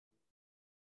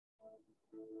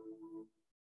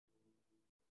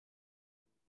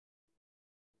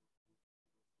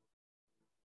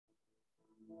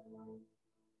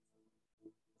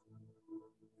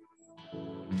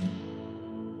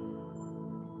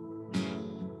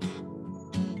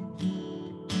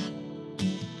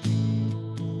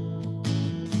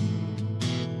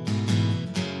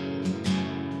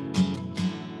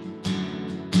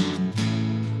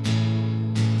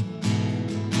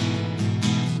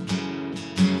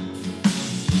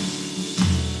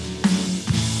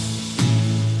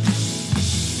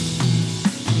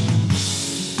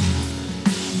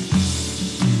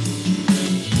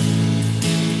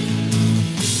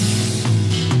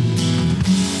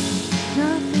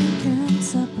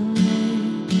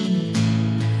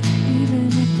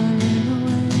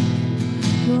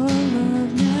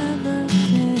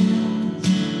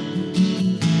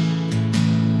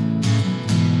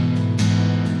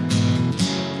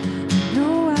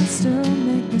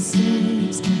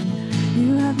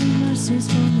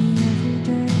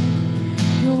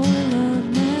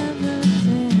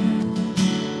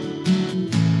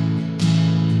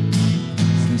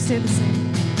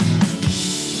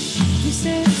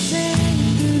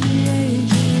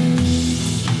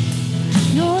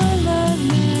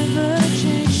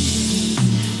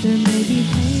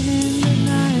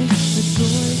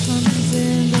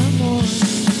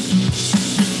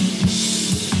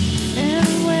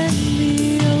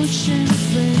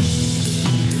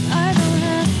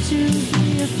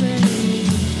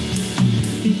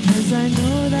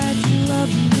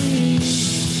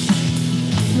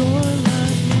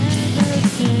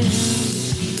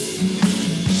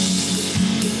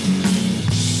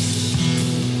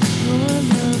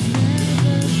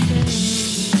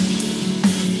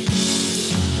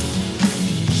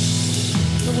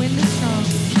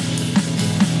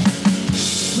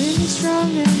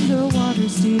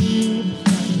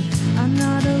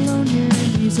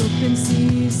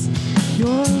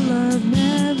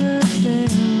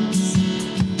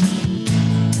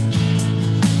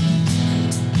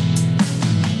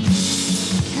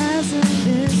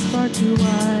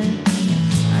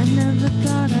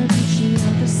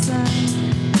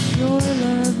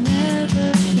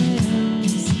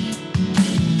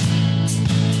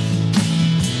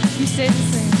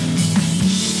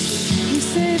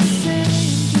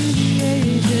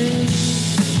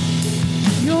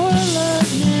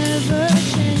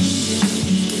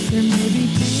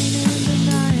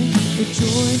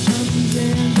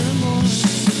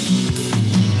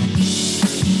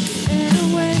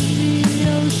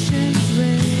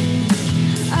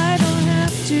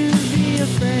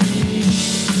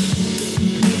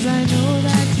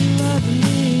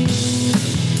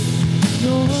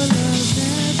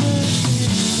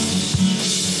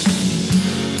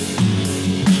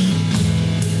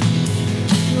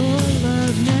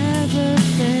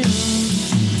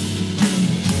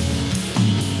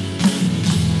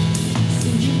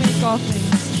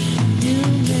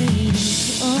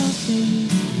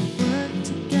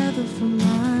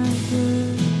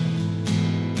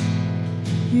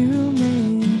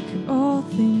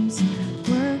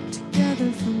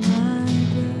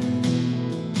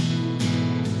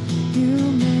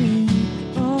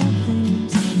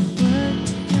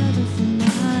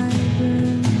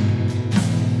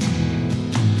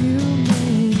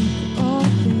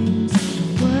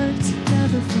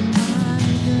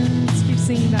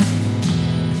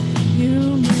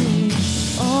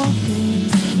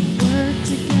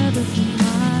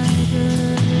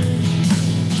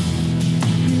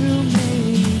You make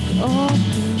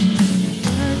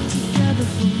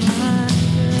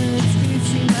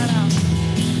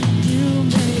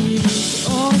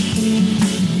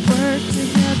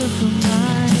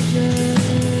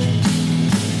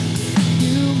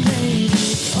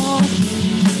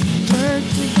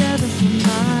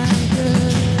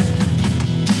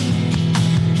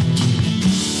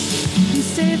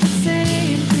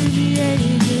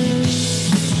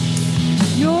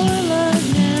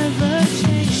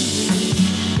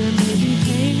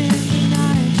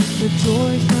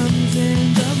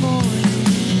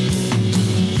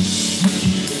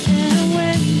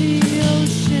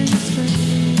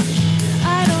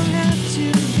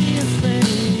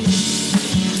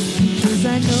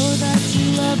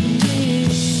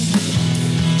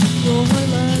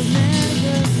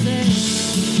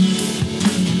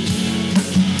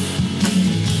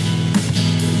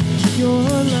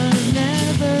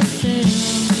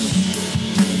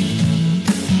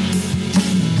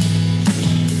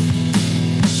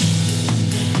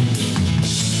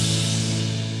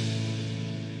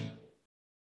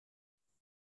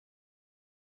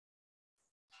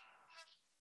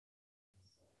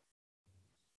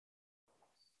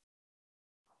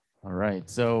All right.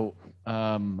 So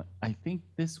I think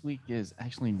this week is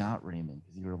actually not Raymond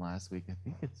because you were last week. I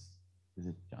think is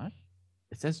it Josh?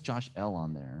 It says Josh L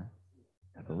on there.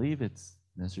 I believe it's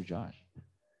Mr. Josh.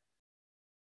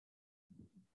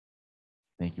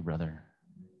 Thank you, brother.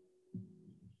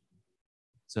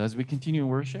 So as we continue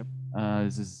worship,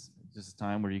 this is just a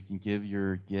time where you can give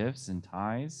your gifts and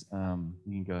tithes. You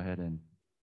can go ahead and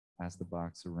pass the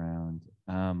box around.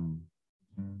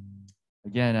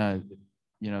 Again,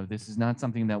 this is not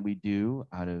something that we do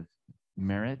out of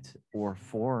merit or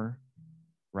for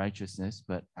righteousness,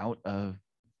 but out of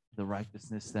the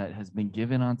righteousness that has been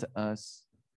given unto us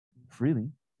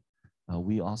freely.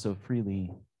 We also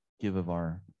freely give of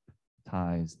our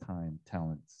tithes, time,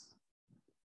 talents.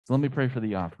 So let me pray for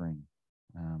the offering.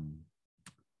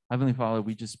 Heavenly Father,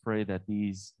 we just pray that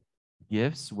these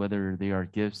gifts, whether they are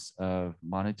gifts of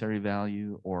monetary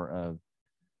value or of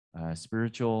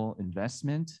spiritual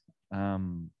investment,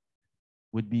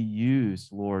 would be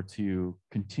used, Lord, to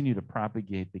continue to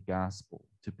propagate the gospel,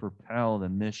 to propel the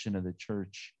mission of the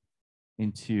church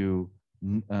into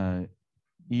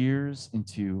ears,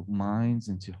 into minds,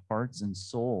 into hearts and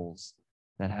souls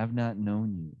that have not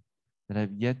known you, that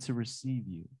have yet to receive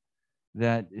you,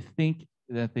 that think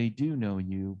that they do know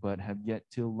you, but have yet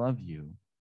to love you.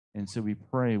 And so we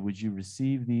pray, would you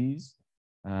receive these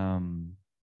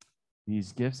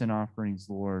gifts and offerings,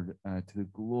 Lord, to the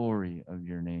glory of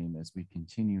your name as we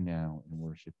continue now in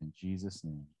worship. In Jesus'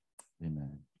 name,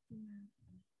 amen.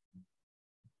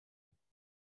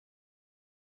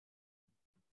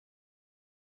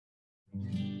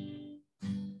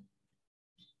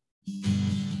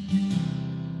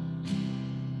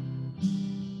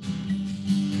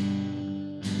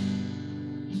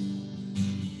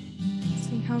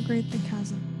 Sing How Great the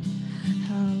Chasm.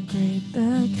 How great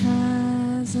the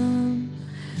chasm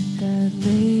that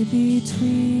lay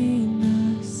between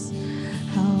us.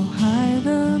 How high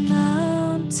the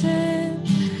mountain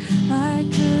I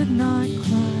could not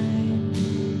climb.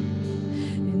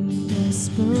 In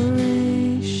desperation,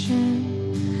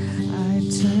 I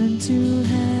turned to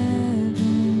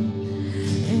heaven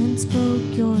and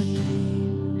spoke your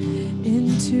name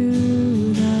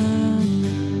into the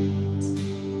night.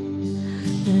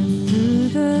 Then through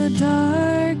the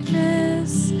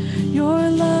darkness, your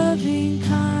loving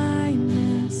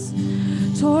kindness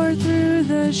tore through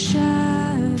the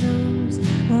shadows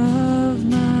of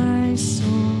my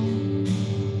soul.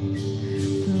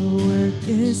 The work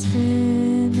is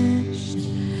finished,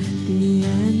 the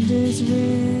end is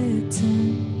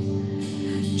written.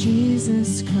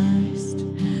 Jesus Christ,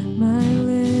 my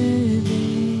living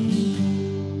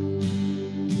hope.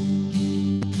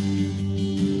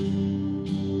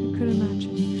 Who could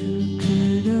imagine? Who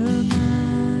could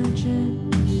imagine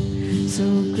so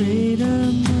great a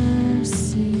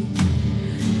mercy?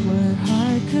 What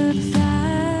heart could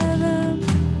fathom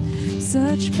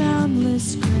such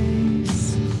boundless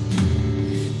grace?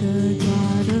 The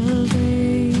God of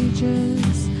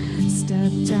ages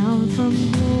stepped down from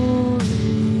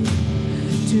glory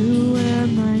to wear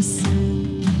my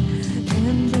sin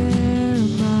and bear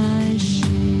my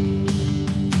shame.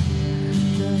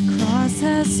 The cross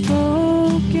has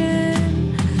spoken,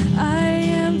 I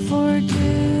am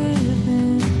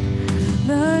forgiven.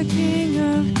 The King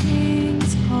of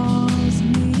Kings calls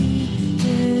me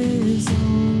his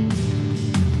own.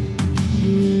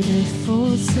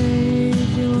 Beautiful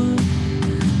Savior,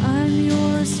 I'm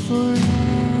yours forever.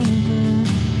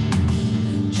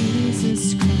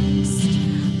 Jesus Christ,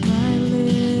 my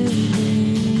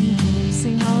living hope.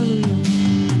 Sing hallelujah.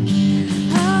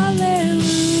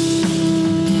 Hallelujah.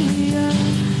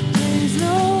 There's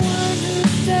no one who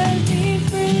set me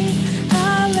free.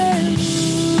 Hallelujah.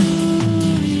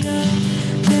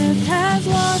 Death has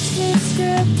lost its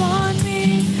grip on me.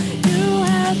 You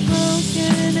have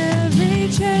broken every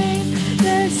chain.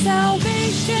 There's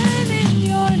salvation in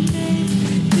your name.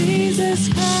 Jesus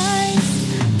Christ,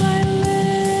 my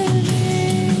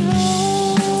living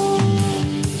hope.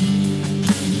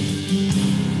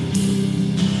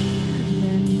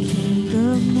 Then came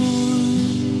the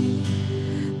morning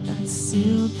that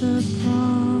sealed the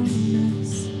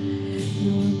promise.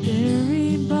 Your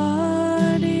very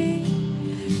body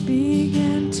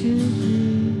began to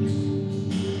breathe.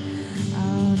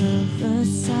 Out of the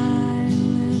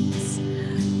silence,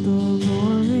 the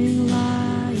roaring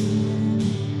lion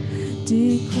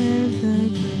declared the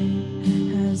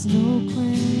grave has no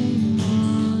claim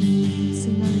on me.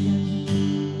 Sing that again.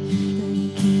 Then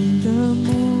came the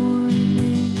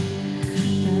morning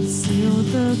that sealed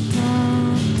the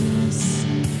promise.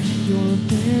 Your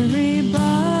very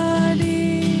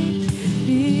body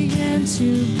began to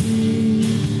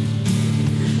breathe.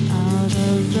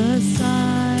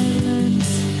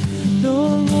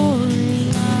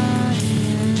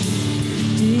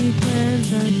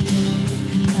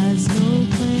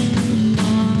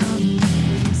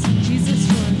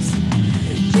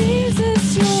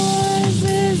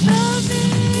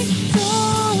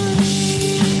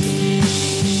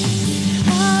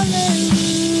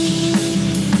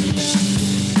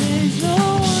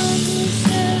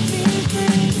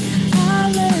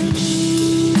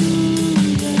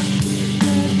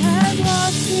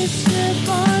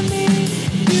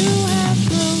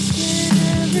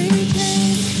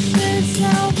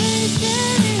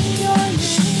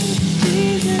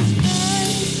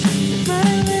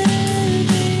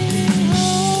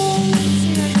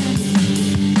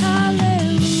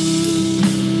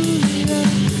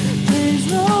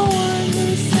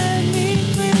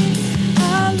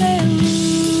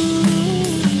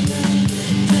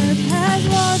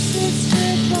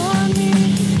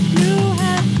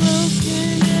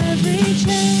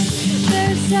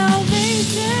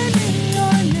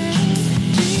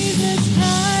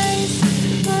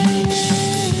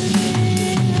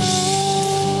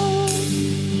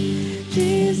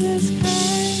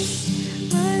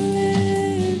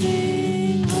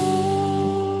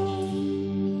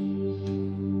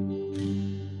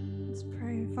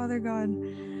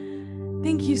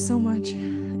 Thank you so much.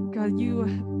 God, you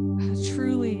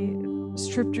truly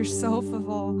stripped yourself of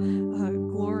all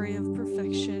glory of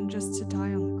perfection just to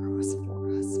die on the cross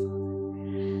for us,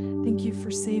 Father. Thank you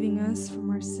for saving us from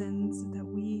our sins, that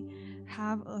we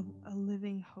have a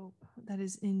living hope that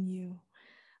is in you.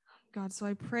 God, so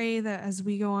I pray that as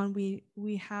we go on,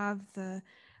 we have the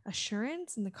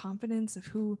assurance and the confidence of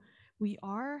who we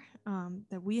are,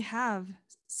 that we have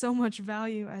so much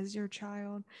value as your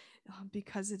child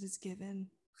because it is given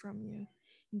from you.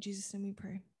 In Jesus' name we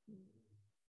pray.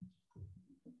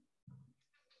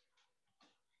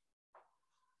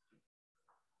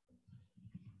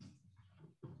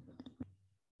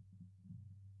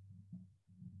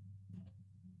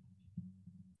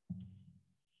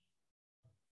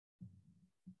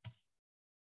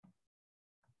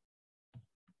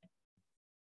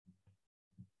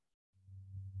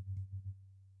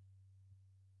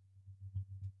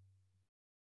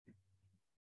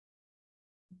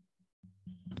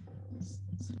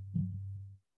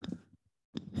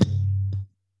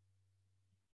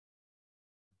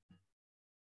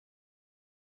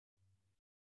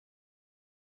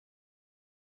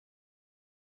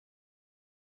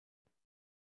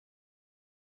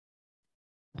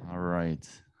 All right.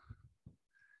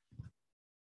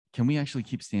 Can we actually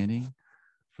keep standing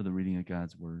for the reading of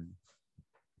God's word?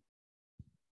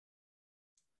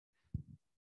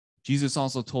 Jesus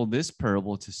also told this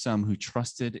parable to some who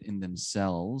trusted in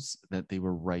themselves that they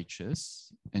were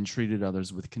righteous and treated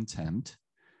others with contempt.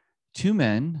 Two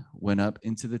men went up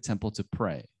into the temple to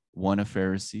pray, one a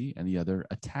Pharisee and the other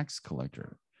a tax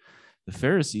collector. The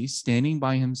Pharisee, standing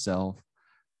by himself,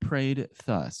 prayed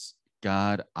thus: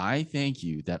 God, I thank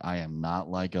you that I am not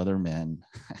like other men,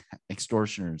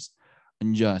 extortioners,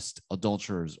 unjust,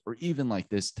 adulterers, or even like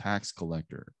this tax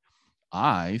collector.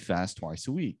 I fast twice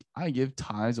a week. I give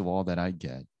tithes of all that I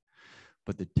get.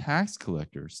 But the tax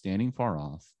collector, standing far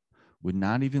off, would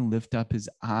not even lift up his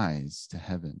eyes to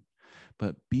heaven,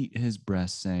 but beat his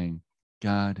breast, saying,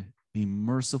 God, be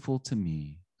merciful to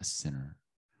me, a sinner.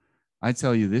 I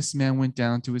tell you, this man went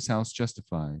down to his house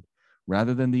justified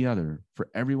rather than the other. For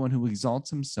everyone who exalts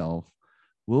himself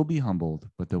will be humbled,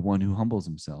 but the one who humbles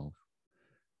himself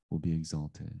will be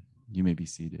exalted. You may be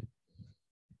seated.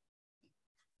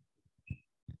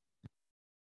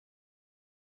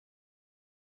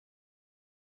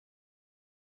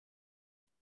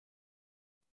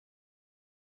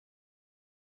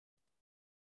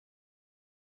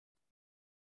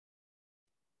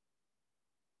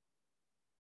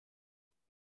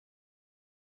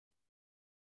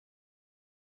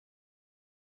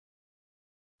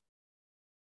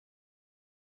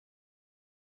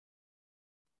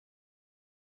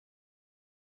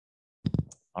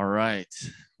 All right.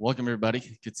 Welcome,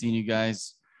 everybody. Good seeing you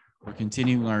guys. We're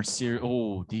continuing our series.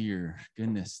 Oh, dear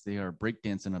goodness. They are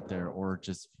breakdancing up there or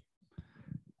just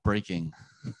breaking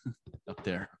up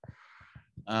there.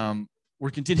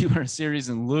 We're continuing our series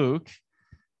in Luke.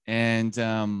 And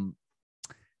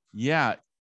yeah,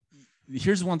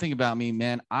 here's one thing about me,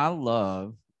 man. I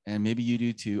love, and maybe you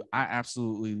do too, I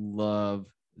absolutely love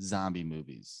zombie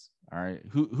movies. All right.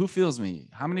 Who feels me?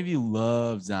 How many of you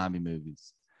love zombie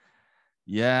movies?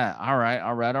 Yeah. All right.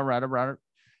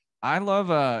 I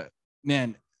love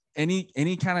man,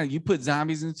 any kind of, you put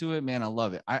zombies into it, man, I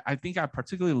love it. I think I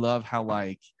particularly love how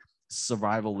like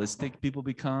survivalistic people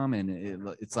become, and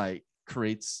it's like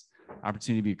creates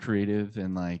opportunity to be creative.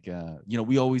 And like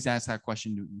we always ask that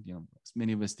question,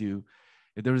 many of us do.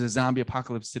 If there was a zombie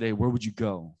apocalypse today, where would you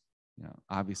go?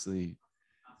 Obviously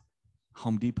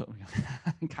Home Depot.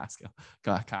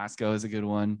 Costco is a good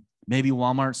one. Maybe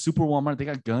Walmart, Super Walmart. They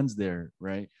got guns there,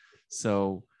 right?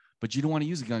 So, but you don't want to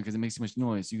use a gun because it makes too much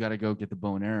noise. You got to go get the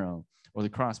bow and arrow or the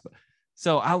crossbow.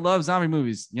 So I love zombie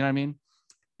movies. You know what I mean?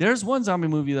 There's one zombie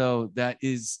movie though that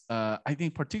is, I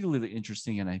think, particularly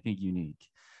interesting and I think unique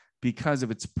because of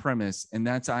its premise, and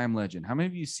that's I Am Legend. How many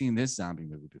of you seen this zombie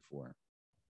movie before?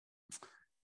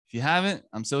 If you haven't,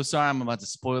 I'm so sorry. I'm about to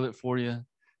spoil it for you.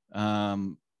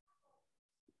 But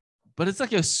it's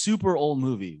like a super old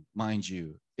movie, mind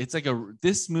you. It's like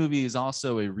this movie is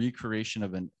also a recreation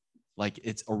of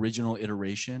its original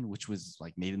iteration, which was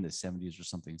like made in the 70s or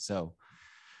something. So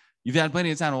you've had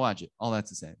plenty of time to watch it. All that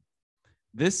to say,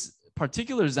 this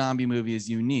particular zombie movie is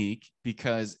unique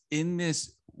because in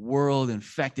this world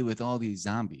infected with all these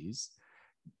zombies,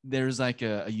 there's like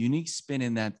a unique spin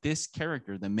in that this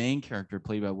character, the main character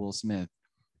played by Will Smith,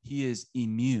 he is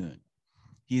immune.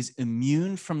 He is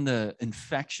immune from the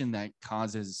infection that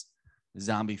causes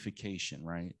zombification,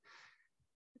 right?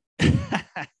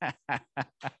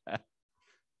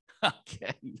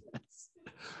 Okay. Yes.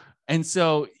 And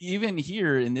so even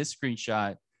here in this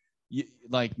screenshot,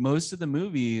 like most of the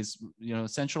movies,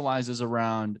 centralizes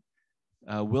around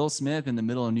Will Smith in the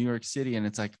middle of New York City, and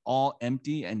it's like all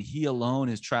empty, and he alone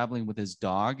is traveling with his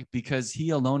dog because he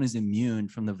alone is immune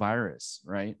from the virus,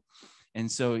 right? And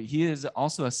so he is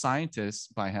also a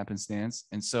scientist by happenstance.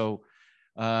 And so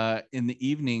in the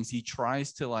evenings, he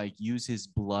tries to like use his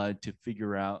blood to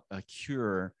figure out a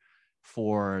cure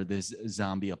for this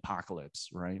zombie apocalypse,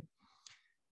 right?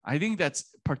 I think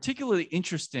that's particularly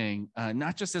interesting,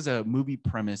 not just as a movie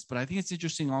premise, but I think it's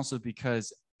interesting also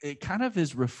because it kind of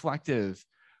is reflective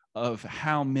of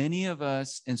how many of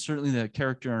us, and certainly the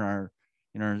character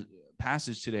in our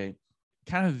passage today,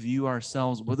 kind of view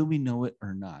ourselves, whether we know it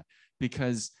or not,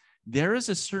 because there is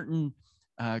a certain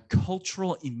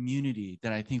cultural immunity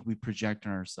that I think we project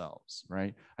on ourselves,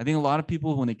 right? I think a lot of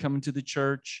people, when they come into the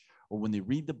church or when they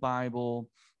read the Bible,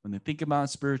 when they think about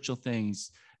spiritual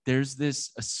things, there's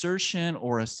this assertion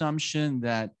or assumption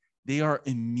that they are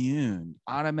immune,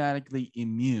 automatically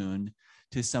immune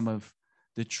to some of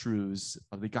the truths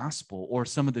of the gospel or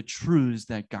some of the truths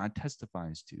that God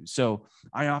testifies to. So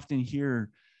I often hear,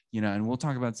 and we'll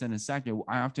talk about this in a second,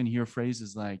 I often hear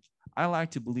phrases like, I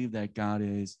like to believe that God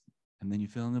is, and then you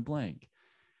fill in the blank.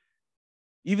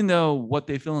 Even though what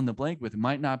they fill in the blank with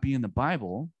might not be in the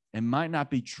Bible and might not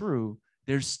be true,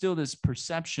 there's still this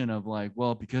perception of like,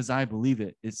 well, because I believe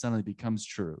it, it suddenly becomes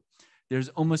true. There's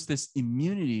almost this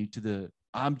immunity to the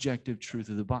objective truth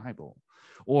of the Bible.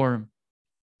 Or,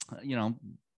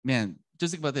 man,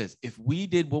 just think about this. If we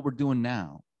did what we're doing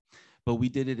now, but we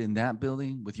did it in that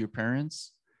building with your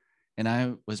parents, and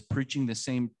I was preaching the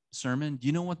same sermon, do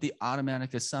you know what the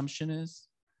automatic assumption is?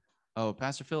 Oh,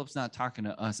 Pastor Philip's not talking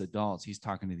to us adults. He's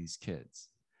talking to these kids.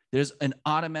 There's an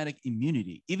automatic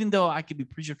immunity, even though I could be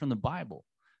preaching from the Bible,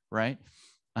 right?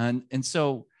 And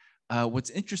so what's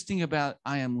interesting about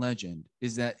I Am Legend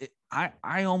is that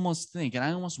I almost think, and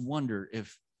I almost wonder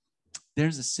if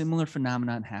there's a similar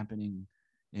phenomenon happening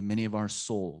in many of our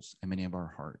souls and many of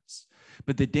our hearts.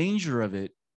 But the danger of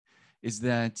it is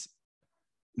that,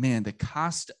 man, the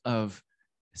cost of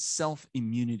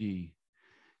self-immunity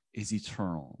is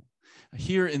eternal.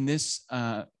 Here in this,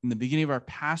 in the beginning of our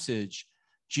passage,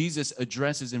 Jesus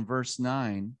addresses in verse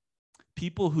 9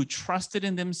 people who trusted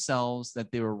in themselves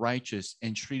that they were righteous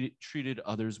and treated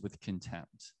others with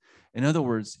contempt. In other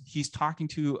words, he's talking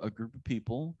to a group of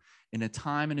people in a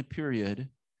time and a period,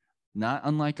 not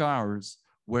unlike ours,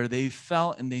 where they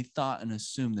felt and they thought and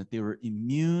assumed that they were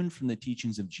immune from the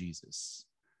teachings of Jesus.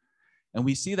 And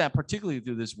we see that particularly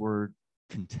through this word,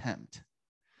 contempt.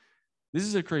 This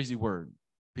is a crazy word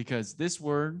because this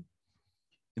word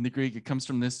in the Greek, it comes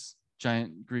from this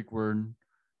giant Greek word,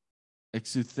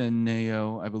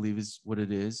 exutheneo, I believe is what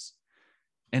it is.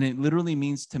 And it literally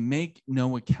means to make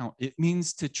no account. It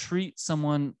means to treat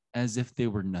someone as if they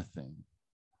were nothing.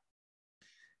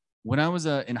 When I was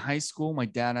in high school, my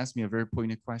dad asked me a very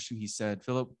poignant question. He said,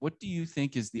 Philip, what do you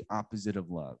think is the opposite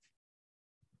of love?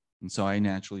 And so I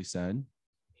naturally said,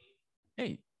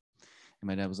 hate. And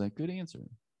my dad was like, good answer.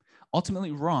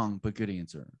 Ultimately wrong, but good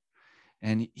answer.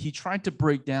 And he tried to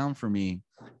break down for me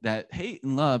that hate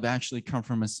and love actually come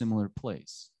from a similar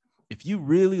place. If you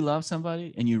really love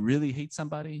somebody and you really hate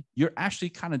somebody, you're actually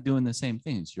kind of doing the same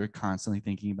things. You're constantly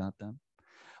thinking about them.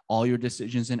 All your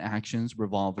decisions and actions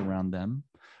revolve around them,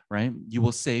 right? You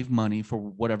will save money for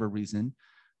whatever reason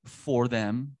for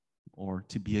them or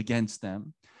to be against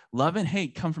them. Love and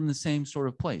hate come from the same sort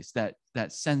of place, that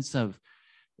sense of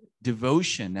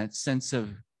devotion, that sense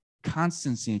of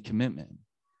constancy and commitment.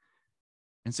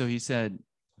 And so he said,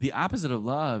 the opposite of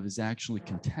love is actually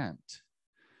contempt.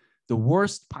 The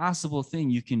worst possible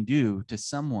thing you can do to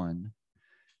someone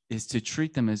is to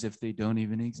treat them as if they don't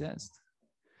even exist.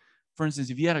 For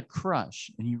instance, if you had a crush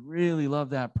and you really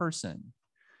love that person,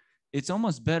 it's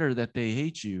almost better that they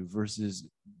hate you versus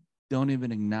don't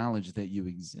even acknowledge that you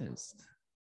exist.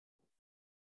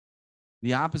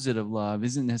 The opposite of love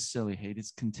isn't necessarily hate,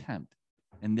 it's contempt.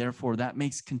 And therefore, that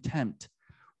makes contempt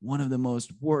one of the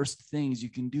most worst things you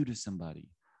can do to somebody,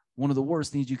 one of the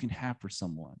worst things you can have for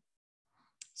someone.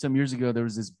 Some years ago, there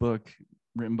was this book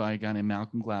written by a guy named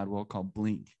Malcolm Gladwell called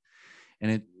Blink.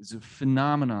 And it's a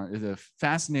phenomenon, it's a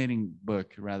fascinating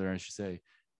book, rather, I should say.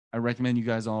 I recommend you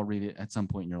guys all read it at some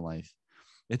point in your life.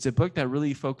 It's a book that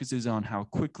really focuses on how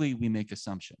quickly we make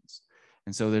assumptions.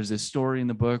 And so there's this story in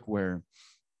the book where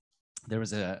there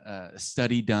was a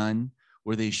study done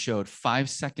where they showed 5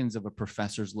 seconds of a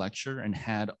professor's lecture and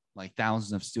had like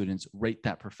thousands of students rate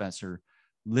that professor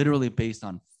literally based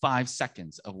on 5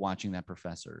 seconds of watching that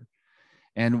professor.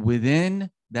 And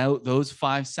within those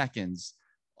 5 seconds,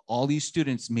 all these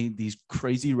students made these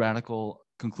crazy radical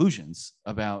conclusions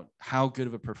about how good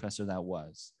of a professor that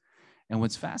was. And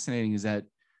what's fascinating is that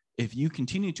if you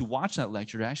continue to watch that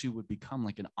lecture, it actually would become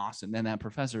like an awesome, then that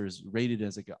professor is rated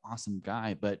as like an awesome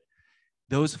guy. But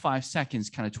those 5 seconds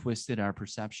kind of twisted our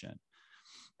perception.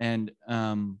 And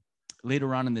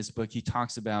later on in this book, he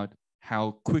talks about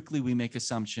how quickly we make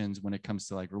assumptions when it comes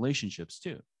to like relationships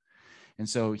too. And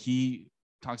so he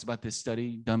talks about this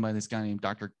study done by this guy named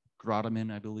Dr.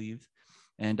 Groteman, I believe.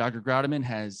 And Dr. Groteman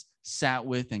has sat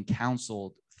with and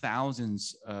counseled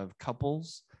thousands of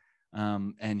couples.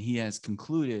 And he has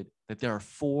concluded that there are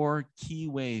 4 key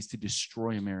ways to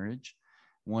destroy a marriage.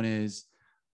 One is,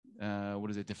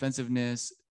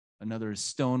 defensiveness. Another is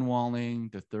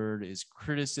stonewalling. The third is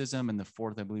criticism. And the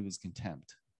fourth, I believe, is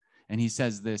contempt. And he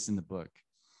says this in the book.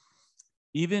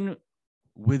 Even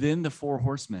within the 4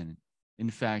 horsemen, in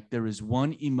fact, there is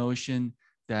one emotion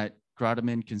that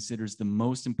Groteman considers the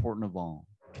most important of all,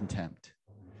 contempt.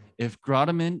 If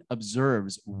Groteman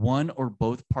observes one or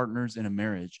both partners in a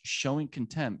marriage showing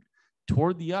contempt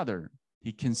toward the other,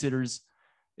 he considers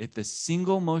it the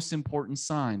single most important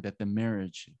sign that the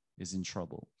marriage is in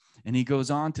trouble. And he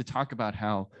goes on to talk about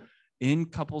how in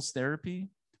couples therapy,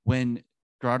 when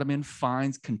Groteman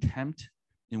finds contempt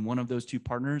in one of those 2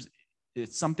 partners,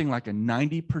 it's something like a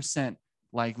 90%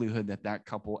 likelihood that that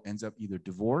couple ends up either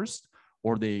divorced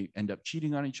or they end up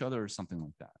cheating on each other or something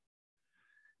like that.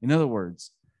 In other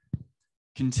words,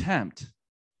 contempt,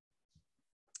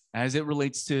 as it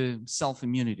relates to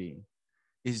self-immunity,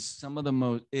 is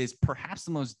perhaps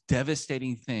the most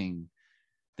devastating thing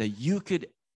that you could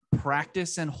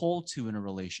practice and hold to in a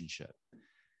relationship,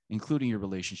 including your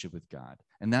relationship with God.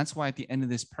 And that's why at the end of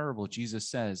this parable, Jesus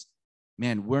says,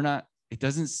 man, he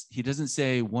doesn't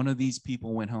say one of these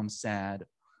people went home sad,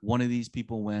 one of these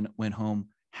people went home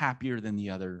happier than the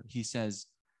other. He says,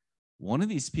 one of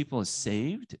these people is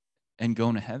saved and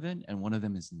going to heaven, and one of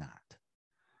them is not.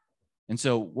 And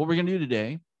so what we're going to do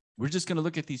today, we're just going to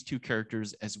look at these 2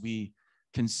 characters as we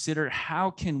consider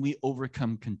how can we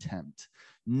overcome contempt,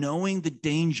 knowing the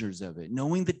dangers of it,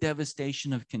 knowing the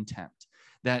devastation of contempt,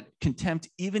 that contempt,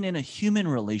 even in a human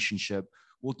relationship,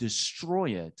 will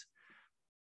destroy it.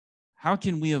 How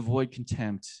can we avoid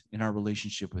contempt in our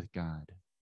relationship with God?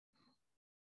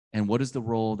 And what is the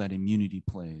role that immunity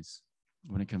plays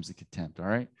when it comes to contempt? All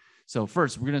right. So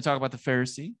first, we're going to talk about the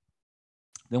Pharisee.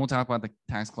 Then we'll talk about the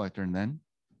tax collector. And then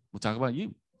we'll talk about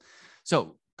you.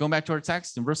 So going back to our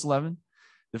text in verse 11,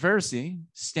 the Pharisee,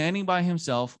 standing by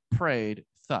himself, prayed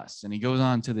thus. And he goes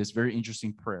on to this very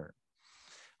interesting prayer.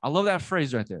 I love that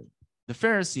phrase right there. The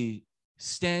Pharisee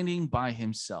standing by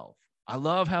himself. I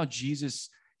love how Jesus,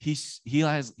 he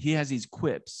has these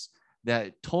quips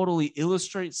that totally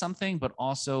illustrate something, but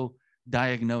also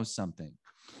diagnose something.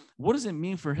 What does it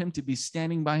mean for him to be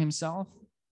standing by himself?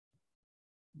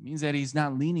 It means that he's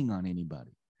not leaning on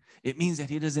anybody. It means that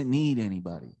he doesn't need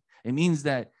anybody. It means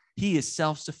that he is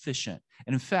self-sufficient.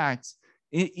 And in fact,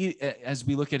 as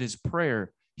we look at his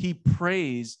prayer, he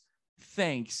prays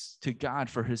thanks to God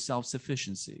for his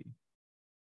self-sufficiency.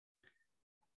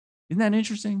 Isn't that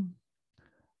interesting?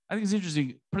 I think it's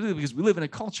interesting, particularly because we live in a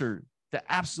culture that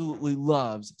absolutely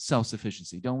loves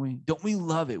self-sufficiency, don't we? Don't we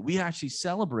love it? We actually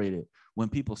celebrate it when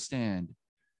people stand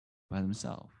by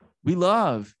themselves. We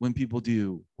love when people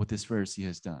do what this Pharisee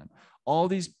has done. All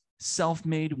these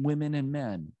self-made women and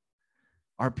men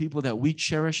are people that we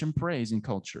cherish and praise in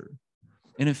culture.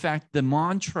 And in fact, the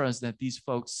mantras that these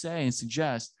folks say and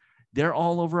suggest, they're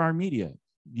all over our media.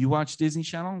 You watch Disney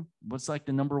Channel, what's like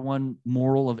the #1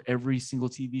 moral of every single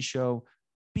TV show?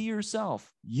 Be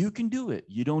yourself. You can do it.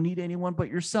 You don't need anyone but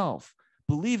yourself.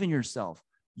 Believe in yourself.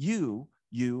 You.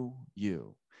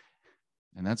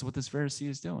 And that's what this Pharisee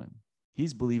is doing.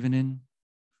 He's believing in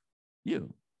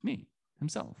you, me,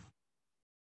 himself.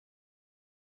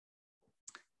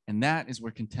 And that is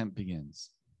where contempt begins.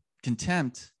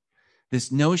 Contempt,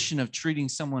 this notion of treating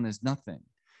someone as nothing.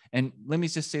 And let me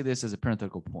just say this as a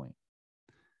parenthetical point.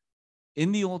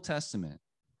 In the Old Testament,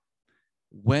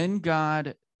 when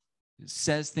God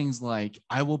says things like,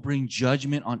 I will bring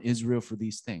judgment on Israel for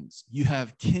these things. You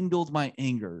have kindled my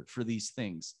anger for these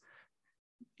things.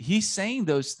 He's saying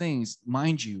those things,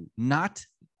 mind you, not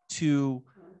to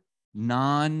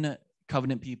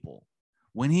non-covenant people.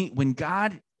 When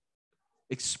God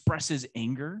expresses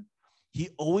anger, he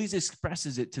always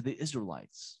expresses it to the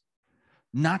Israelites,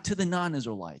 not to the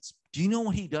non-Israelites. Do you know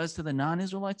what he does to the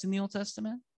non-Israelites in the Old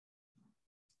Testament?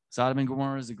 Sodom and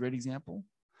Gomorrah is a great example.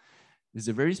 There's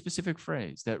a very specific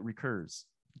phrase that recurs.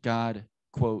 God,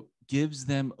 quote, gives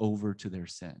them over to their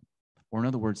sin. Or in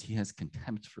other words, he has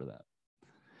contempt for them.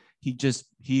 He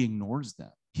ignores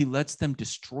them. He lets them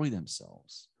destroy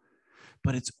themselves.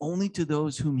 But it's only to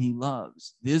those whom he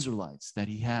loves, the Israelites, that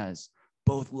he has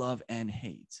both love and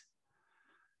hate.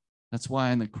 That's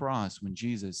why on the cross, when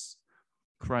Jesus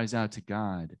cries out to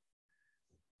God,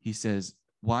 he says,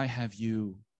 why have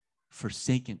you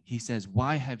forsaken? He says,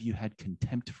 why have you had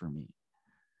contempt for me?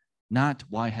 Not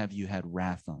why have you had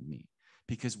wrath on me?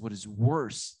 Because what is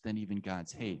worse than even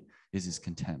God's hate is his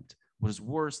contempt. What is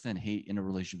worse than hate in a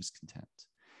relationship is contempt.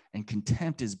 And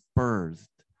contempt is birthed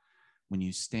when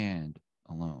you stand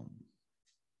alone.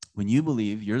 When you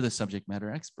believe you're the subject matter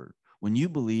expert. When you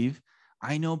believe,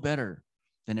 I know better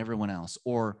than everyone else,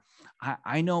 or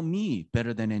I know me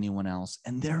better than anyone else,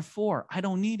 and therefore I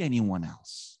don't need anyone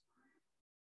else.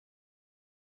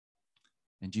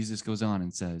 And Jesus goes on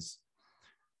and says,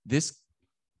 this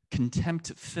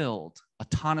contempt-filled,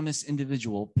 autonomous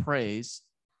individual prays,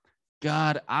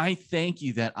 God, I thank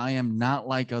you that I am not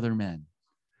like other men,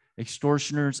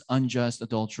 extortioners, unjust,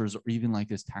 adulterers, or even like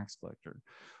this tax collector.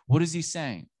 What is he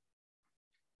saying?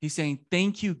 He's saying,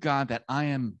 thank you, God, that I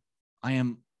am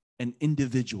an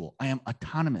individual. I am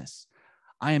autonomous.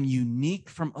 I am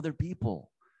unique from other people.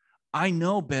 I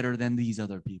know better than these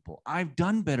other people. I've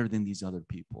done better than these other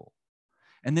people.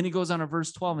 And then he goes on to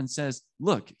verse 12 and says,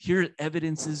 look, here are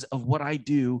evidences of what I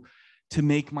do to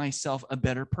make myself a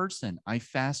better person. I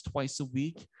fast twice a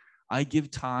week. I give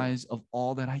tithes of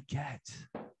all that I get.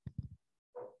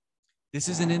 This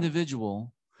is an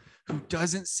individual who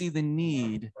doesn't see the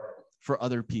need for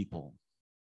other people.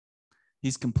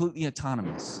 He's completely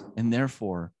autonomous, and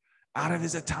therefore, out of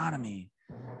his autonomy,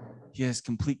 he has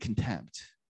complete contempt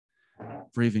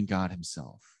for even God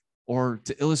himself. Or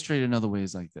to illustrate another way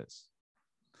is like this.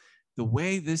 The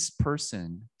way this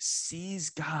person sees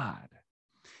God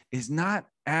is not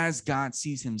as God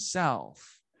sees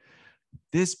himself.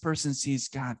 This person sees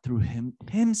God through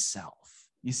himself.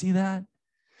 You see that?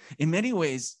 In many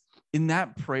ways, in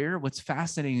that prayer, what's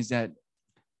fascinating is that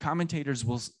commentators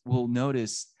will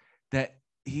notice that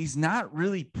he's not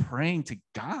really praying to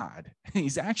God.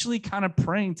 He's actually kind of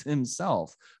praying to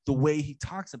himself, the way he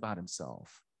talks about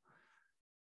himself.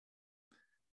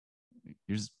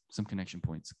 Here's some connection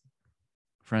points.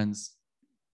 Friends,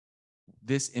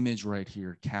 this image right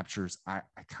here captures, I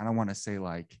kind of want to say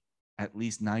like at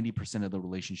least 90% of the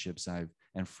relationships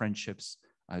and friendships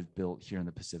I've built here in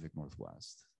the Pacific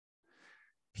Northwest.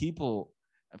 People,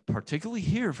 particularly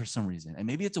here for some reason, and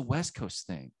maybe it's a West Coast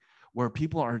thing, where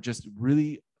people are just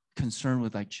really concerned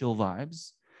with like chill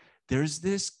vibes. There's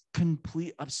this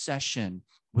complete obsession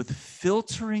with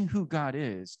filtering who God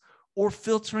is or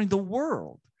filtering the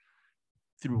world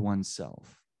through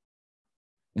oneself.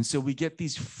 And so we get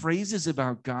these phrases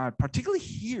about God, particularly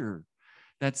here,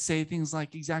 that say things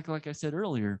like, exactly like I said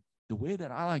earlier, the way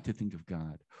that I like to think of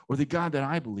God, or the God that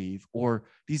I believe, or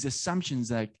these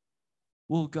assumptions like,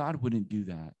 well, God wouldn't do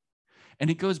that. And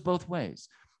it goes both ways.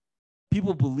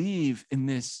 People believe in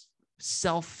this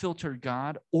self-filtered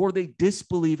God, or they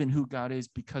disbelieve in who God is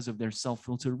because of their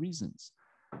self-filtered reasons.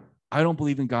 I don't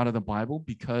believe in God of the Bible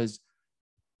because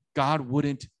God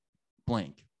wouldn't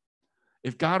blank.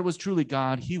 If God was truly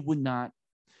God, he would not.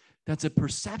 That's a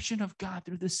perception of God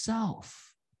through the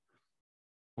self,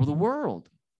 or the world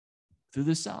through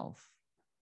the self.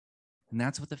 And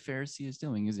that's what the Pharisee is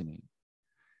doing, isn't he?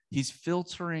 He's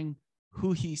filtering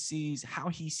who he sees, how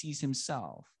he sees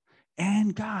himself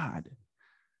and God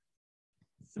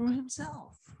through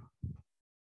himself.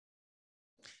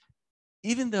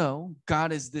 Even though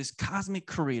God is this cosmic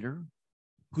creator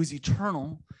who's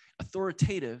eternal,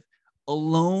 authoritative,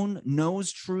 alone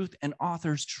knows truth and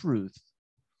authors truth,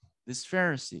 this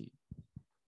Pharisee,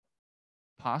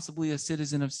 possibly a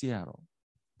citizen of Seattle,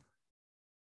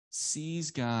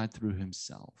 sees God through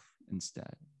himself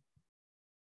instead.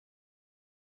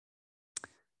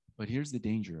 But here's the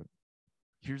danger of it.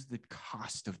 Here's the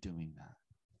cost of doing that.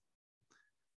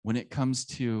 When it comes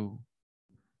to,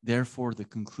 therefore, the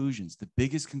conclusions, the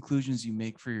biggest conclusions you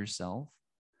make for yourself,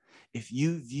 if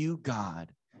you view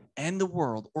God and the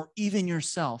world, or even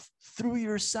yourself, through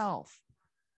yourself,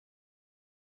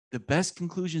 the best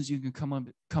conclusions you can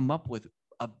come up with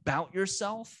about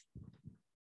yourself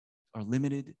are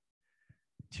limited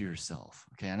to yourself.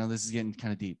 Okay, I know this is getting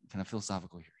kind of deep, kind of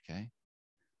philosophical here, okay?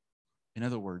 In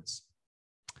other words,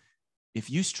 if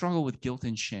you struggle with guilt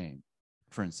and shame,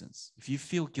 for instance, if you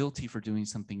feel guilty for doing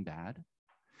something bad,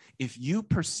 if you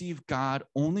perceive God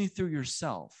only through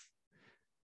yourself,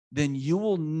 then you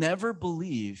will never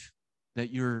believe that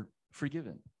you're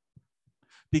forgiven,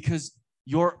 because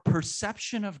your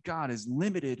perception of God is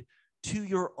limited to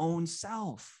your own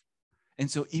self. And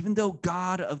so even though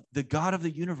the God of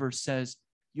the universe says,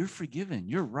 you're forgiven,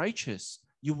 you're righteous,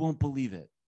 you won't believe it,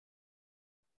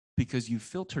 because you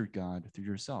filtered God through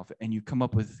yourself, and you come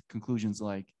up with conclusions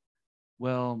like,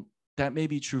 well, That may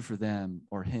be true for them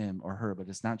or him or her, but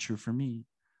it's not true for me.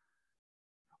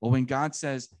 Or when God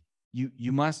says,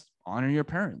 you must honor your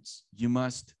parents, you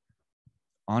must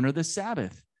honor the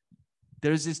Sabbath,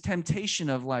 there's this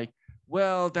temptation of like,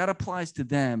 well, that applies to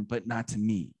them, but not to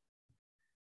me.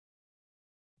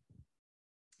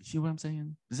 You see what I'm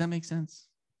saying? Does that make sense?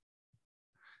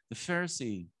 The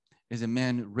Pharisee is a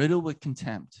man riddled with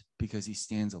contempt because he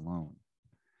stands alone.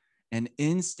 And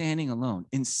in standing alone,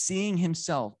 in seeing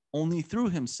himself only through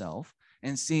himself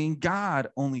and seeing God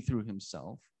only through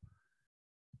himself,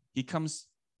 he comes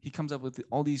up with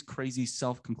all these crazy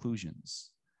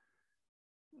self-conclusions,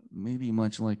 maybe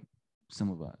much like some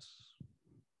of us.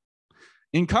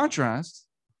 In contrast,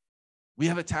 we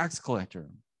have a tax collector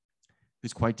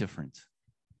who's quite different.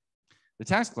 The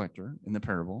tax collector in the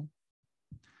parable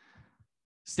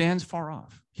stands far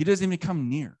off. He doesn't even come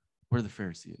near where the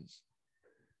Pharisee is.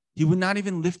 He would not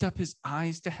even lift up his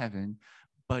eyes to heaven,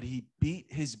 but he beat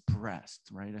his breast,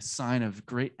 right? A sign of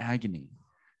great agony,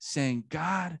 saying,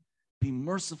 God, be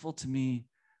merciful to me,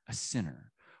 a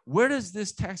sinner. Where does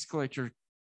this tax collector,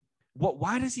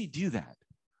 why does he do that?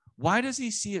 Why does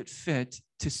he see it fit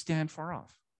to stand far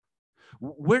off?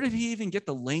 Where did he even get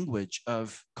the language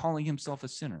of calling himself a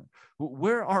sinner?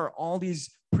 Where are all these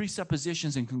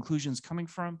presuppositions and conclusions coming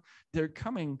from? They're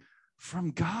coming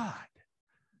from God,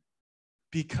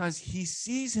 because he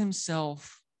sees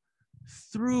himself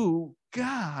through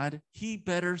God. He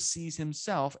better sees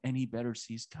himself and he better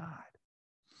sees God.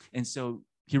 And so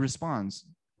he responds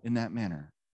in that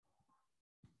manner.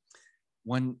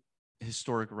 One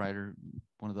historic writer,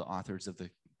 one of the authors of the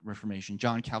Reformation,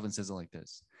 John Calvin, says it like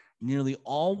this: nearly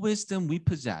all wisdom we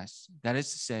possess, that is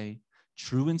to say,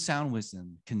 true and sound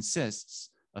wisdom, consists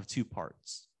of two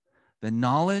parts: the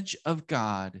knowledge of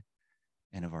God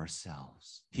and of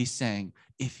ourselves. He's saying,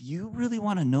 if you really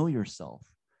want to know yourself,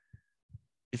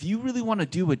 if you really want to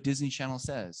do what Disney Channel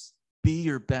says, be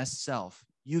your best self,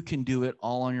 you can do it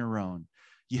all on your own.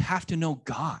 You have to know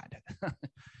God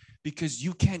because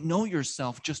you can't know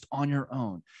yourself just on your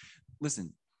own.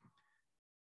 Listen,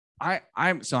 I'm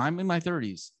in my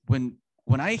 30s.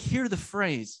 When I hear the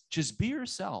phrase, just be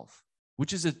yourself,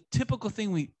 which is a typical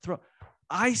thing we throw,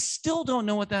 I still don't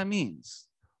know what that means.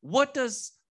 What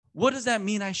does that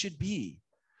mean I should be?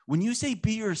 When you say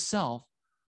be yourself,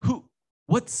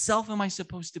 what self am I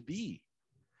supposed to be?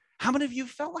 How many of you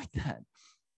felt like that?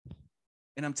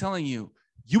 And I'm telling you,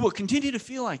 you will continue to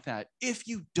feel like that if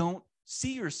you don't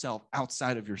see yourself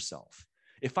outside of yourself.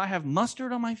 If I have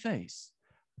mustard on my face,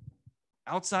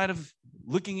 outside of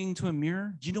looking into a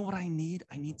mirror, do you know what I need?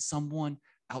 I need someone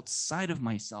outside of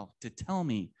myself to tell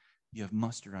me you have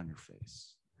mustard on your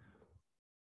face.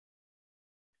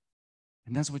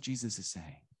 And that's what Jesus is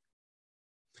saying.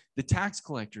 The tax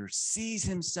collector sees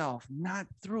himself not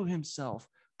through himself,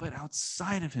 but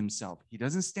outside of himself. He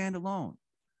doesn't stand alone.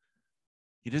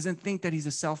 He doesn't think that he's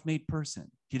a self-made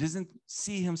person. He doesn't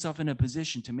see himself in a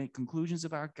position to make conclusions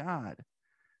about God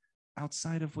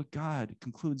outside of what God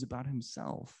concludes about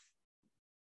himself.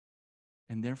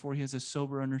 And therefore, he has a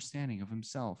sober understanding of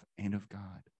himself and of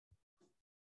God.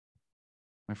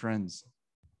 My friends,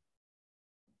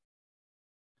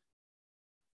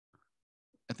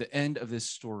 at the end of this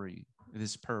story,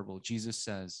 this parable, Jesus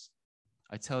says,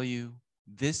 I tell you,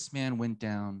 this man went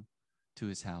down to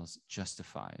his house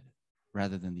justified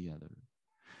rather than the other.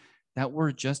 That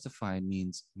word justified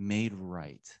means made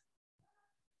right,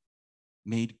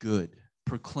 made good,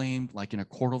 proclaimed like in a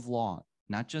court of law,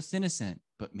 not just innocent,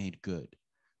 but made good.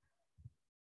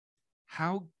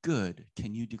 How good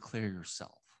can you declare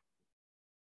yourself?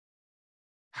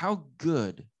 How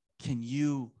good can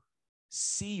you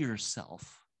see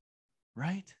yourself,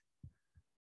 right?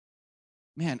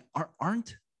 Man,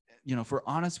 aren't, if we're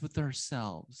honest with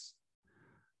ourselves,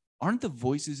 aren't the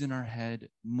voices in our head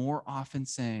more often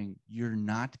saying you're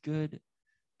not good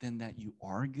than that you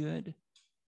are good?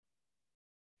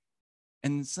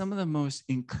 And some of the most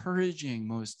encouraging,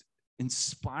 most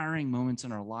inspiring moments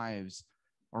in our lives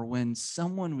are when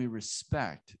someone we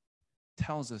respect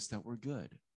tells us that we're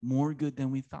good, more good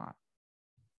than we thought.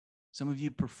 Some of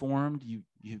you performed, you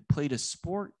played a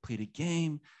sport, played a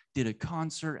game, did a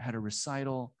concert, had a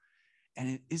recital.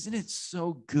 And isn't it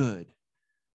so good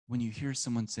when you hear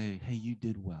someone say, hey, you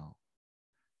did well?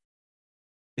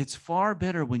 It's far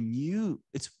better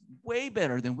it's way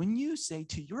better than when you say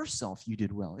to yourself, you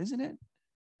did well, isn't it?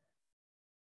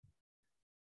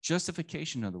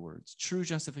 Justification, in other words, true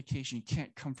justification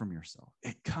can't come from yourself.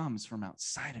 It comes from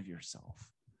outside of yourself.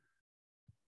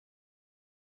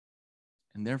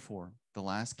 And therefore, the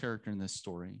last character in this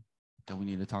story that we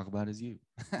need to talk about is you.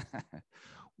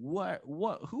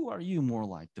 Who are you more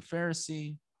like, the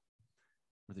Pharisee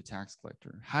or the tax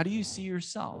collector? How do you see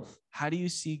yourself? How do you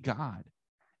see God?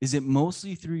 Is it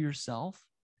mostly through yourself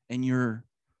and your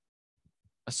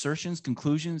assertions,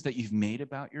 conclusions that you've made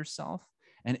about yourself?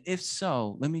 And if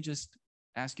so, let me just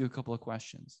ask you a couple of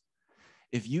questions.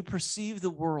 If you perceive the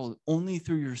world only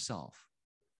through yourself,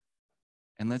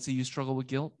 and let's say you struggle with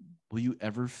guilt, will you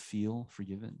ever feel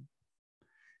forgiven?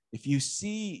 If you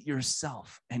see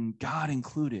yourself, and God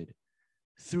included,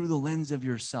 through the lens of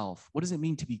yourself, what does it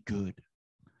mean to be good?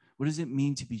 What does it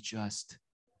mean to be just?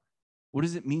 What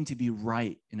does it mean to be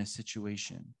right in a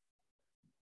situation?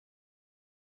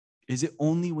 Is it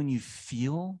only when you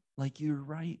feel like you're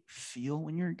right, feel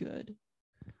when you're good?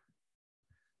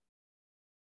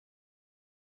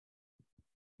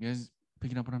 You guys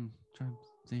picking up what I'm trying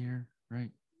to say here,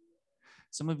 right?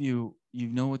 Some of you, you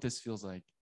know what this feels like.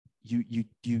 You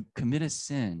commit a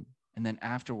sin, and then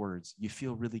afterwards you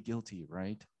feel really guilty,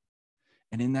 right?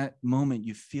 And in that moment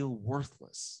you feel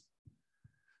worthless.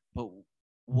 But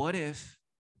what if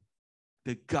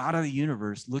the God of the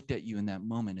universe looked at you in that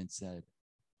moment and said,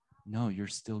 no, you're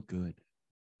still good.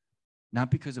 Not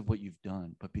because of what you've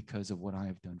done, but because of what I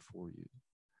have done for you.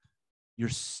 You're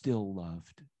still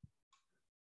loved.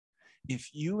 If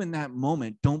you in that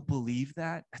moment don't believe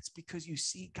that, that's because you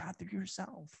see God through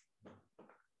yourself.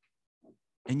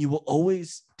 And you will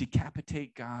always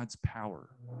decapitate God's power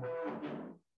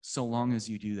so long as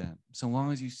you do that, so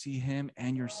long as you see him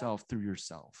and yourself through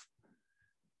yourself.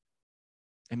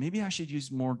 And maybe I should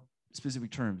use more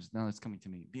specific terms. Now that's coming to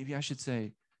me. Maybe I should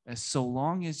say, as so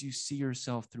long as you see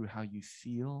yourself through how you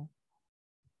feel,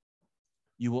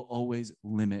 you will always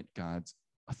limit God's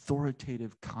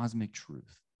authoritative cosmic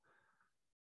truth.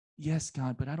 Yes,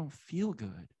 God, but I don't feel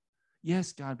good.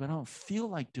 Yes, God, but I don't feel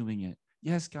like doing it.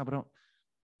 Yes, God, but I don't.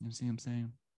 You see what I'm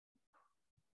saying?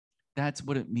 That's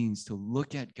what it means to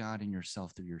look at God and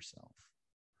yourself through yourself.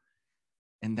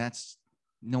 And that's,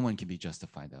 no one can be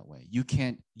justified that way. You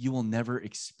will never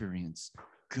experience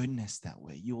goodness that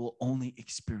way. You will only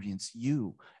experience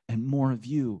you and more of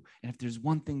you. And if there's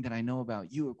one thing that I know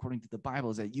about you, according to the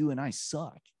Bible, is that you and I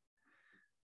suck.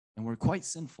 And we're quite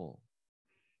sinful.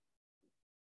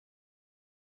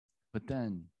 But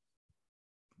then,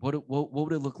 what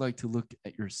would it look like to look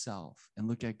at yourself and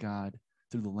look at God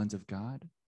through the lens of God?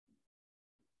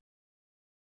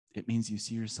 It means you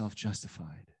see yourself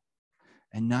justified.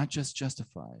 And not just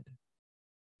justified,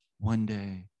 one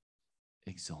day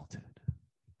exalted.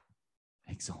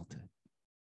 Exalted.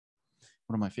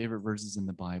 One of my favorite verses in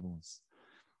the Bible is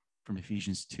from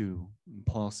Ephesians 2. And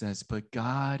Paul says, but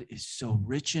God is so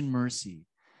rich in mercy,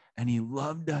 and he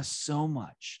loved us so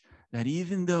much that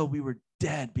even though we were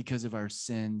dead because of our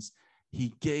sins,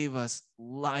 he gave us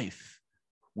life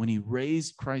when he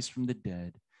raised Christ from the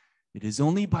dead. It is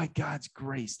only by God's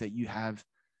grace that you have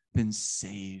been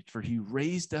saved, for he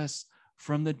raised us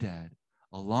from the dead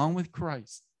along with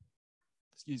Christ,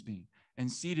 and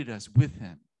seated us with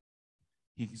him.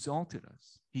 He exalted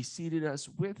us. He seated us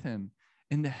with him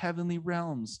in the heavenly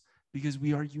realms because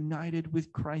we are united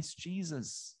with Christ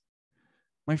Jesus.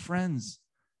 My friends,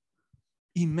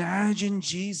 imagine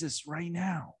Jesus right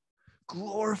now.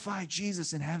 Glorify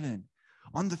Jesus in heaven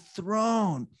on the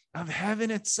throne of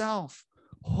heaven itself.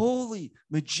 Holy,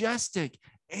 majestic,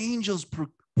 angels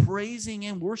praising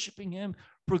and worshiping him,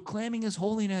 proclaiming his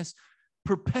holiness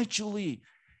perpetually.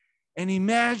 And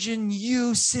imagine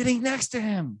you sitting next to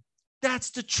him.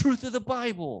 That's the truth of the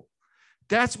Bible.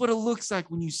 That's what it looks like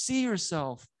when you see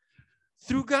yourself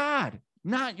through God,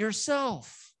 not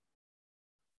yourself.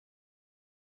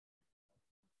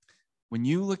 When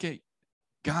you look at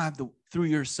God through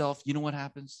yourself, you know what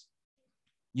happens?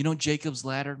 You know Jacob's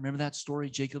ladder? Remember that story,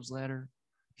 Jacob's ladder?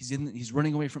 He's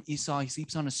running away from Esau. He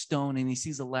sleeps on a stone and he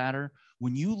sees a ladder.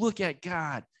 When you look at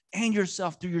God and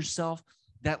yourself through yourself,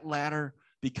 that ladder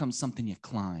becomes something you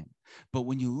climb. But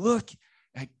when you look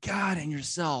at God and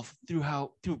yourself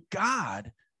through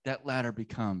God, that ladder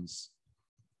becomes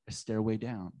a stairway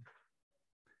down,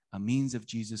 a means of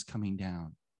Jesus coming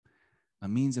down, a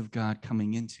means of God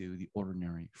coming into the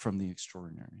ordinary from the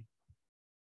extraordinary,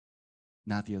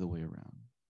 not the other way around.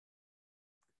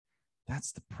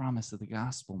 That's the promise of the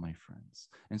gospel, my friends.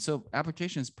 And so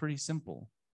application is pretty simple.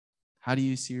 How do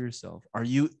you see yourself? Are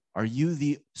you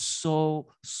the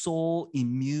soul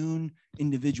immune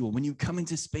individual? When you come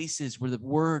into spaces where the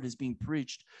word is being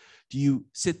preached, do you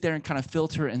sit there and kind of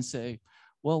filter and say,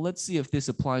 well, let's see if this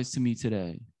applies to me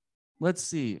today. Let's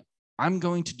see. I'm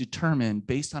going to determine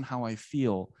based on how I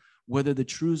feel whether the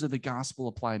truths of the gospel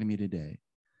apply to me today.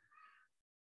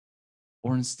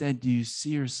 Or instead, do you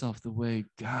see yourself the way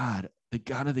God, the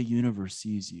God of the universe,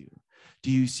 sees you?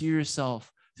 Do you see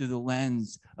yourself through the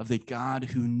lens of the God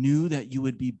who knew that you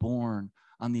would be born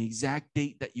on the exact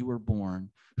date that you were born,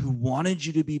 who wanted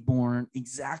you to be born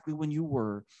exactly when you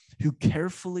were, who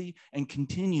carefully and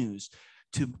continues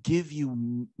to give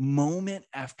you moment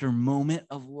after moment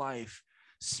of life,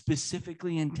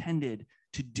 specifically intended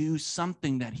to do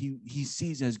something that he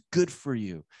sees as good for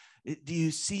you. Do you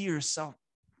see yourself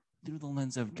through the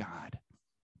lens of God?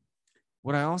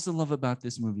 What I also love about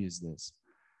this movie is this.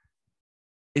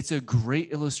 It's a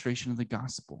great illustration of the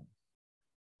gospel,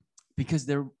 because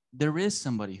there is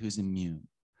somebody who's immune.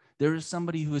 There is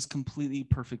somebody who is completely,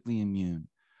 perfectly immune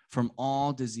from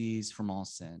all disease, from all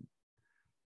sin.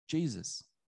 Jesus.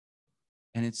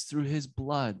 And it's through his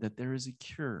blood that there is a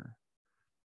cure.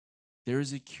 There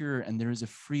is a cure and there is a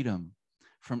freedom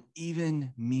from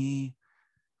even me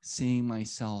seeing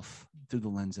myself through the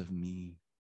lens of me.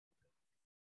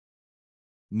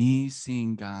 Me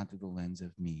seeing God through the lens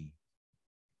of me.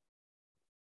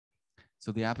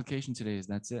 So the application today is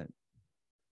that's it.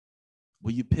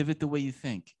 Will you pivot the way you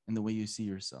think and the way you see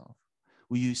yourself?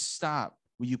 Will you stop?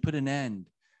 Will you put an end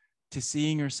to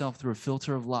seeing yourself through a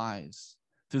filter of lies,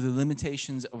 through the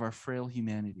limitations of our frail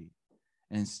humanity?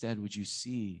 And instead, would you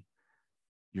see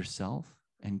yourself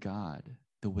and God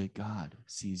the way God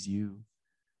sees you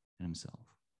and himself?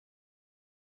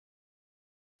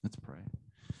 Let's pray.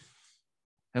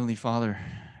 Heavenly Father,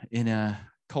 in a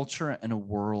culture and a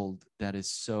world that is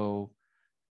so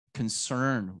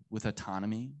concerned with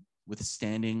autonomy, with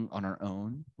standing on our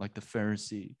own, like the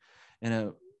Pharisee, in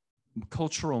a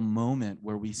cultural moment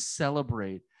where we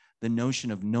celebrate the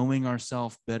notion of knowing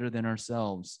ourselves better than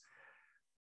ourselves,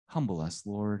 humble us,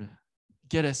 Lord.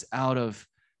 Get us out of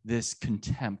this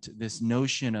contempt, this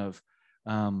notion of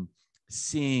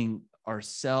seeing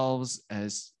ourselves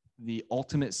as the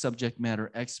ultimate subject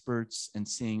matter experts and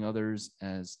seeing others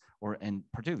as, and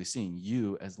particularly seeing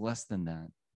you as less than that.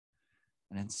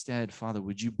 And instead, Father,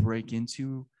 would you break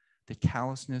into the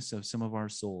callousness of some of our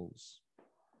souls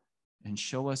and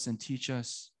show us and teach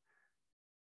us,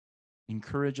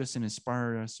 encourage us and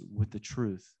inspire us with the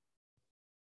truth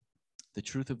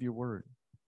of your word.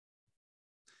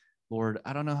 Lord,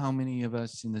 I don't know how many of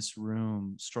us in this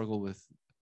room struggle with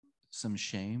some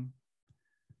shame,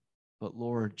 but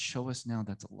Lord, show us now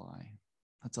that's a lie.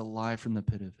 That's a lie from the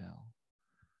pit of hell.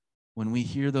 When we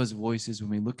hear those voices,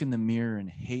 when we look in the mirror and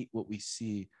hate what we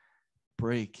see,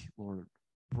 break, Lord,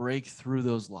 break through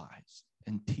those lies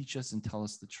and teach us and tell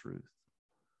us the truth.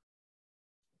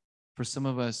 For some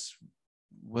of us,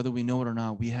 whether we know it or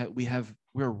not,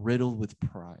 we're riddled with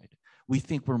pride. We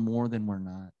think we're more than we're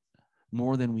not,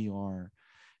 more than we are.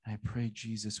 And I pray,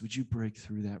 Jesus, would you break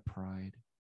through that pride?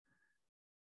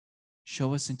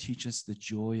 Show us and teach us the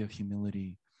joy of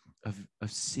humility, of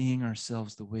seeing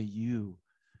ourselves the way you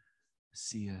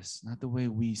see us, not the way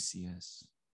we see us.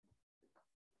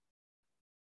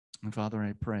 And Father,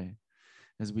 I pray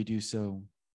as we do so,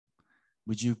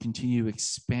 would you continue to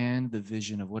expand the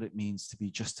vision of what it means to be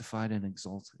justified and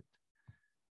exalted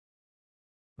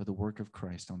by the work of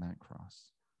Christ on that cross.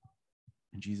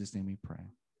 In Jesus' name we pray.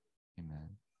 Amen.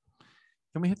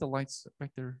 Can we hit the lights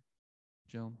back there,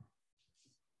 Jill?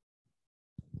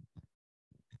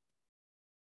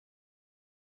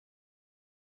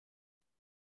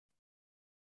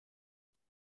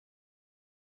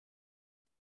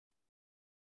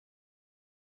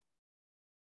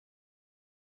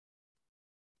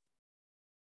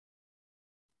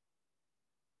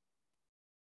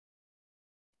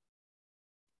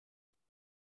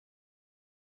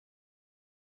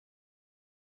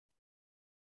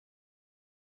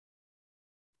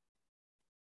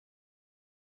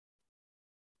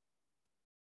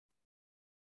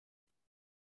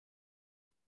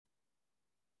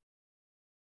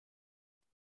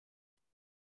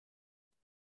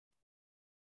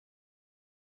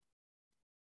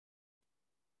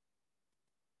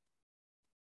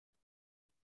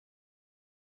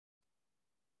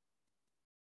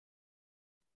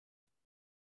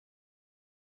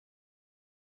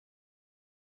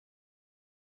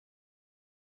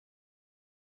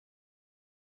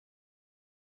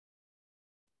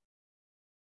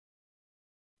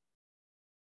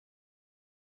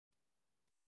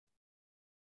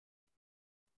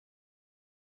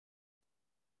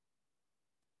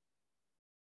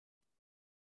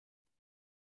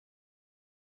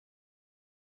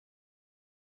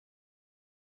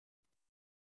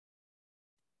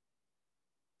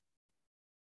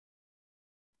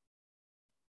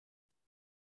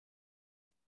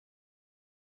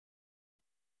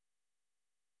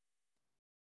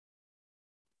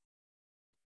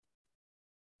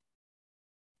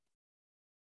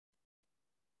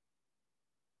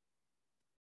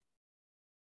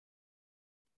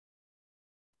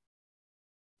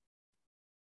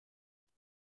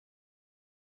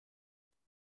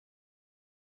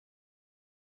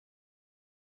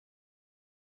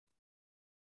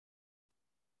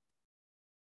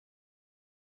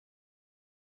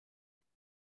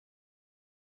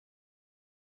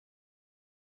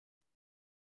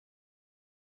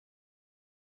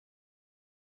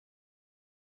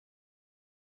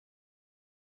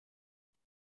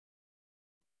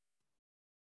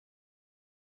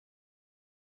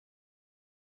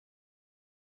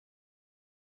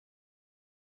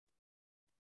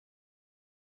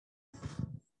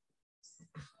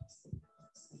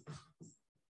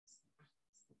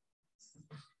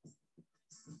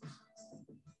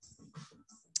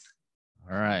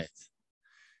 All right.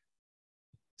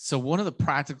 So one of the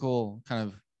practical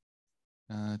kind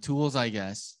of tools, I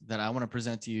guess, that I want to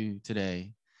present to you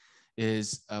today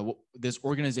is this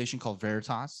organization called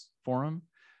Veritas Forum.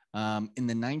 In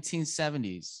the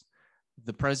 1970s,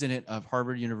 the president of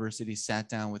Harvard University sat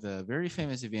down with a very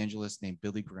famous evangelist named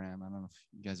Billy Graham. I don't know if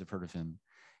you guys have heard of him.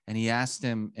 And he asked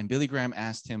him, and Billy Graham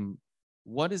asked him,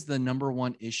 what is the number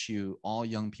one issue all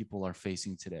young people are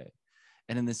facing today?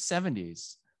 And in the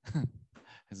 70s,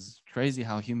 it's crazy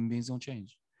how human beings don't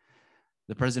change.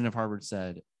 The president of Harvard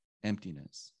said,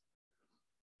 emptiness.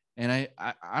 And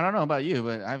I don't know about you,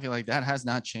 but I feel like that has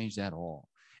not changed at all.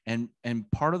 And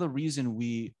part of the reason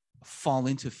we fall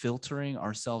into filtering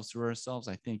ourselves through ourselves,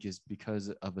 I think, is because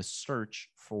of a search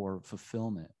for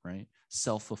fulfillment, right?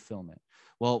 Self-fulfillment.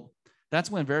 Well, that's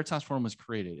when Veritas Forum was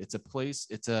created. It's a place,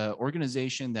 it's an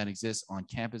organization that exists on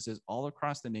campuses all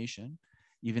across the nation,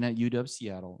 even at UW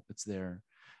Seattle, it's there,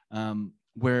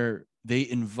 where they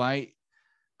invite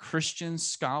Christian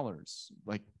scholars,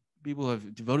 like people who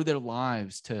have devoted their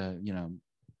lives to, you know,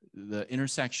 the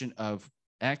intersection of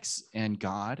X and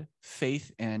God,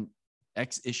 faith and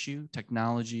X issue,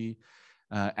 technology,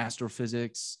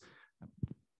 astrophysics,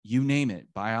 you name it,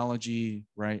 biology,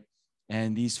 right?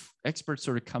 And these experts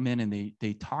sort of come in and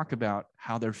they talk about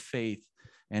how their faith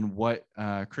and what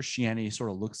Christianity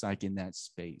sort of looks like in that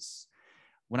space.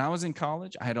 When I was in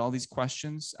college, I had all these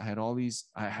questions. I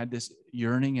had this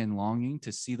yearning and longing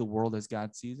to see the world as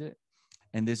God sees it.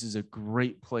 And this is a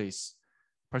great place,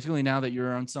 particularly now that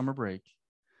you're on summer break,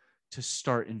 to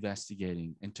start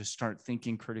investigating and to start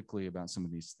thinking critically about some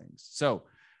of these things. So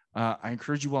I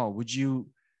encourage you all, would you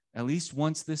at least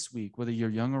once this week, whether you're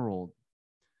young or old,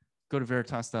 go to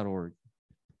veritas.org,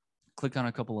 click on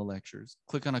a couple of lectures,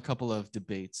 click on a couple of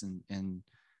debates and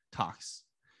talks,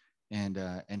 and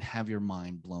have your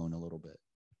mind blown a little bit.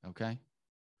 Okay?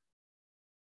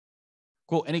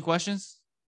 Cool. Any questions?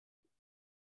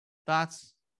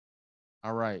 Thoughts?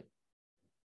 All right.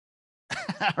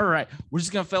 All right. We're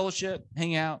just going to fellowship,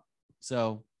 hang out.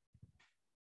 So,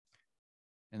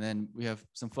 and then we have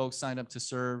some folks signed up to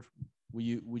serve.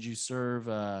 Would you serve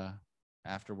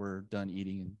after we're done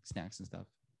eating and snacks and stuff?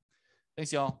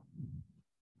 Thanks, y'all.